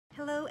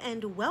Hello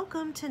and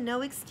welcome to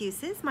No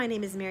Excuses. My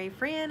name is Mary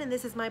Fran and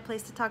this is my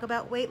place to talk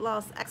about weight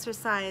loss,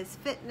 exercise,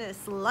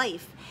 fitness,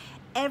 life,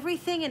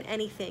 everything and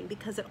anything,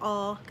 because it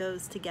all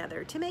goes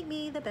together to make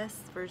me the best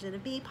version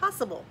of me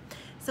possible.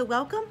 So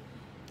welcome,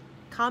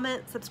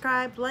 comment,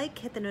 subscribe, like,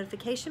 hit the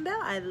notification bell.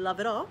 I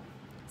love it all.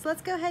 So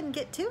let's go ahead and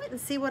get to it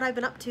and see what I've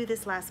been up to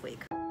this last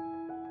week.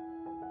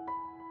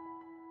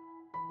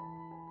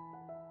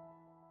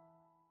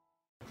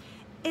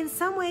 In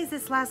some ways,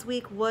 this last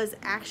week was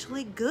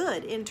actually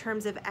good in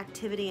terms of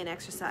activity and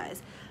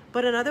exercise,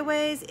 but in other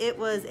ways, it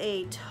was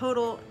a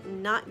total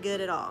not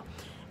good at all.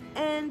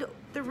 And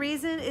the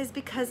reason is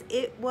because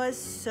it was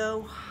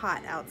so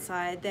hot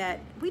outside that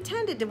we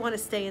tended to want to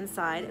stay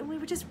inside, and we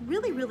were just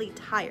really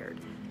tired.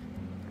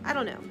 I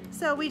don't know.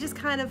 So we just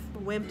kind of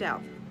wimped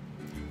out.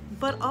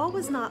 But all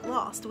was not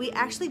lost. We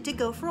actually did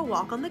go for a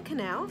walk on the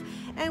canal,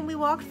 and we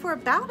walked for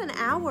about an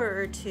hour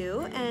or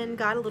two and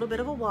got a little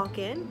bit of a walk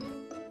in.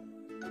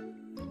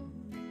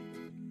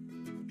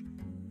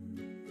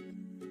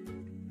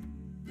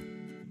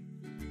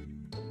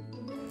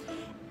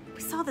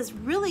 Saw this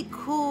really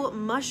cool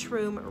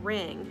mushroom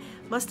ring.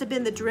 Must have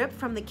been the drip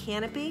from the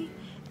canopy,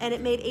 and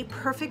it made a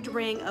perfect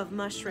ring of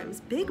mushrooms,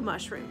 big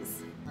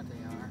mushrooms. What they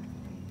are.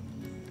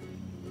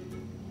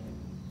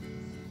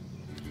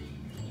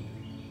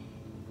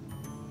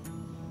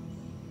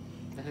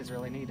 That is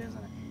really neat, isn't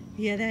it?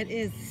 Yeah, that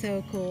is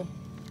so cool.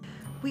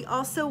 We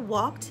also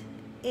walked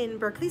in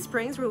Berkeley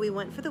Springs, where we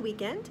went for the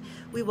weekend.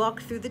 We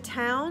walked through the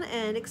town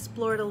and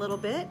explored a little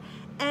bit,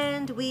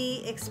 and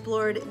we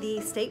explored the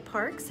state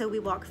park. So we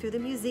walked through the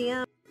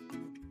museum.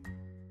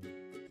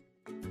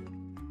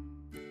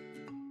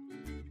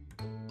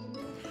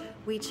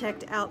 We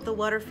checked out the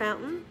water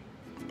fountain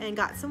and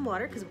got some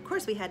water, because of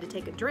course we had to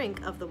take a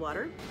drink of the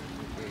water.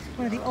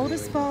 One of the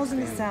oldest falls in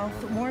the South,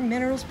 warm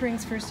mineral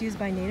springs first used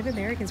by Native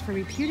Americans for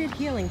reputed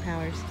healing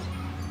powers.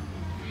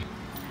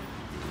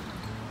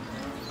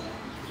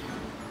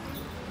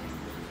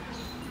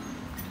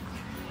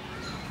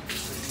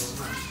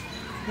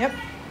 Yep.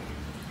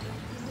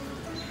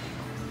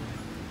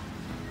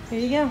 Here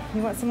you go.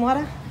 You want some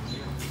water?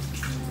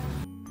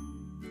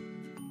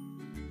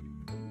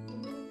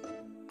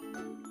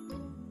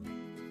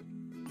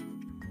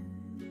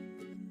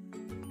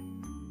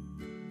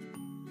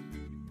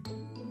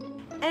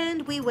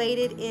 And we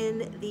waded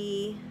in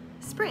the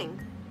spring.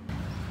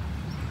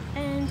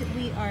 And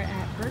we are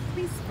at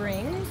Berkeley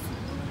Springs.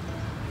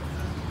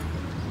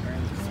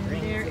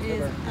 There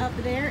is, up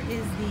there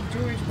is the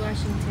George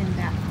Washington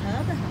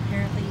bathtub.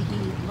 Apparently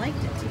he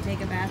liked to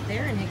take a bath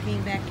there and it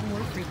came back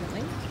more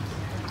frequently.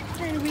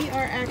 And we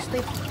are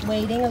actually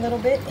wading a little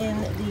bit in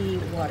the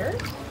water.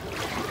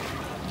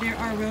 There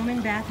are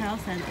Roman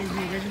bathhouse, that is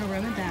the original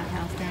Roman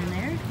bathhouse down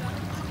there.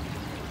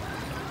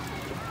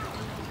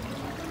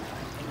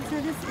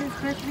 So this is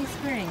Berkeley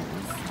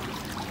Springs.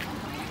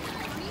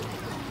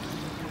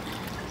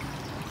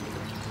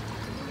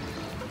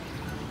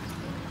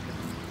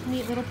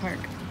 Neat little park.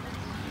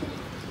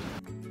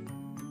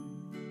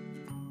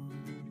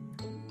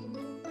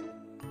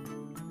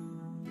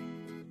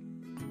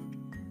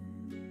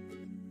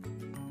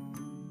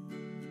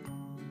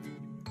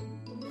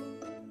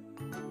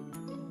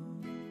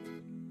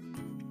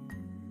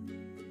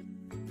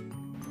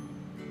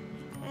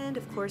 And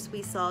of course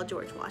we saw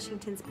George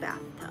Washington's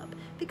bathtub,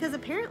 because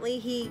apparently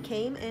he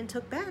came and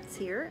took baths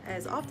here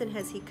as often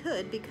as he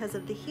could because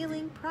of the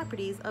healing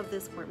properties of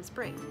this warm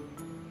spring.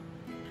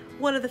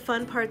 One of the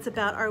fun parts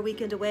about our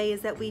weekend away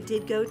is that we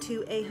did go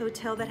to a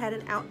hotel that had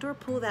an outdoor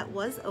pool that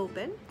was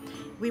open.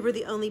 We were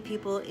the only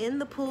people in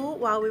the pool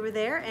while we were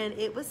there, and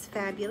it was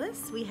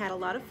fabulous. We had a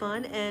lot of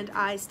fun, and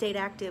I stayed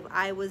active.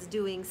 I was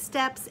doing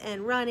steps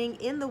and running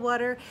in the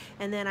water,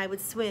 and then I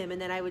would swim, and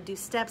then I would do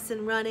steps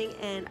and running,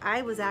 and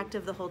I was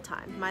active the whole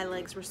time. My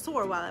legs were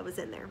sore while I was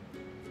in there.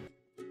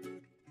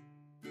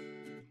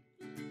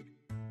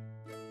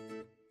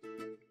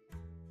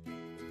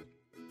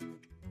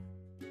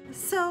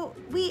 So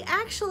we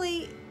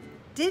actually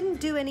didn't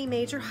do any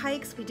major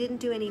hikes. We didn't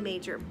do any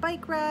major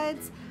bike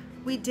rides.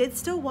 We did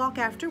still walk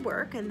after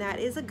work, and that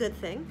is a good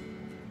thing.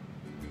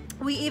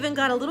 We even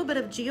got a little bit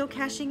of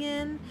geocaching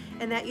in,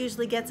 and that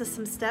usually gets us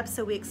some steps.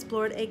 So we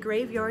explored a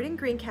graveyard in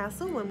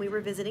Greencastle when we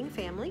were visiting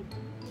family.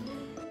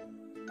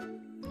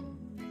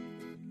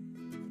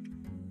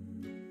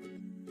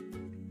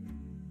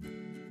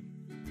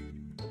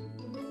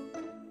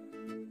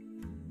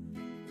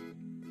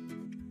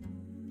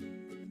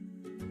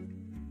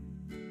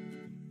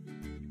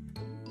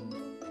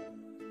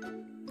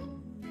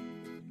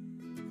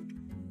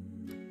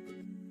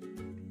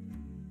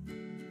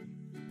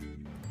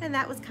 And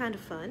that was kind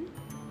of fun,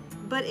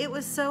 but it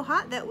was so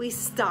hot that we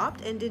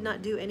stopped and did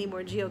not do any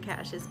more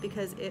geocaches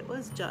because it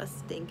was just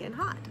stinking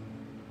hot.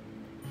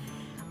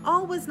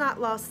 All was not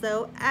lost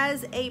though.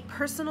 As a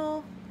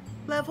personal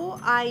level,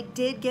 I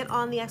did get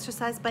on the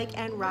exercise bike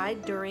and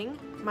ride during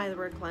my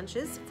work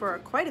lunches for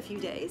quite a few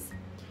days.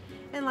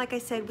 And like I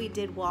said, we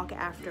did walk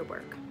after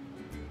work.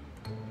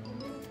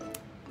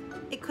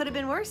 It could have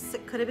been worse,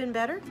 it could have been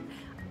better.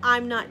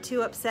 I'm not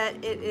too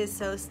upset. It is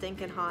so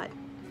stinking hot.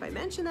 If I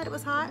mentioned that it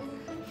was hot,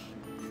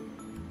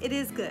 it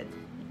is good.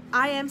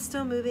 I am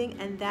still moving,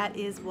 and that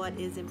is what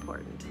is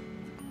important.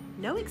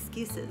 No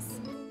excuses.